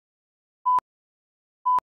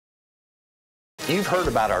You've heard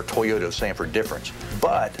about our Toyota of Sanford difference,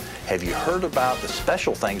 but have you heard about the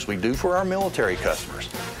special things we do for our military customers?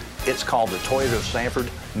 It's called the Toyota of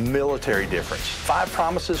Sanford Military Difference. 5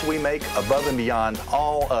 promises we make above and beyond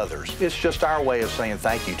all others. It's just our way of saying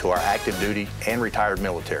thank you to our active duty and retired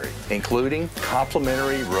military, including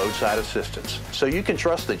complimentary roadside assistance. So you can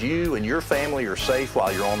trust that you and your family are safe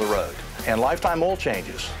while you're on the road. And lifetime oil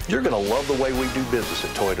changes. You're going to love the way we do business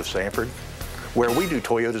at Toyota of Sanford, where we do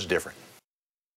Toyotas different.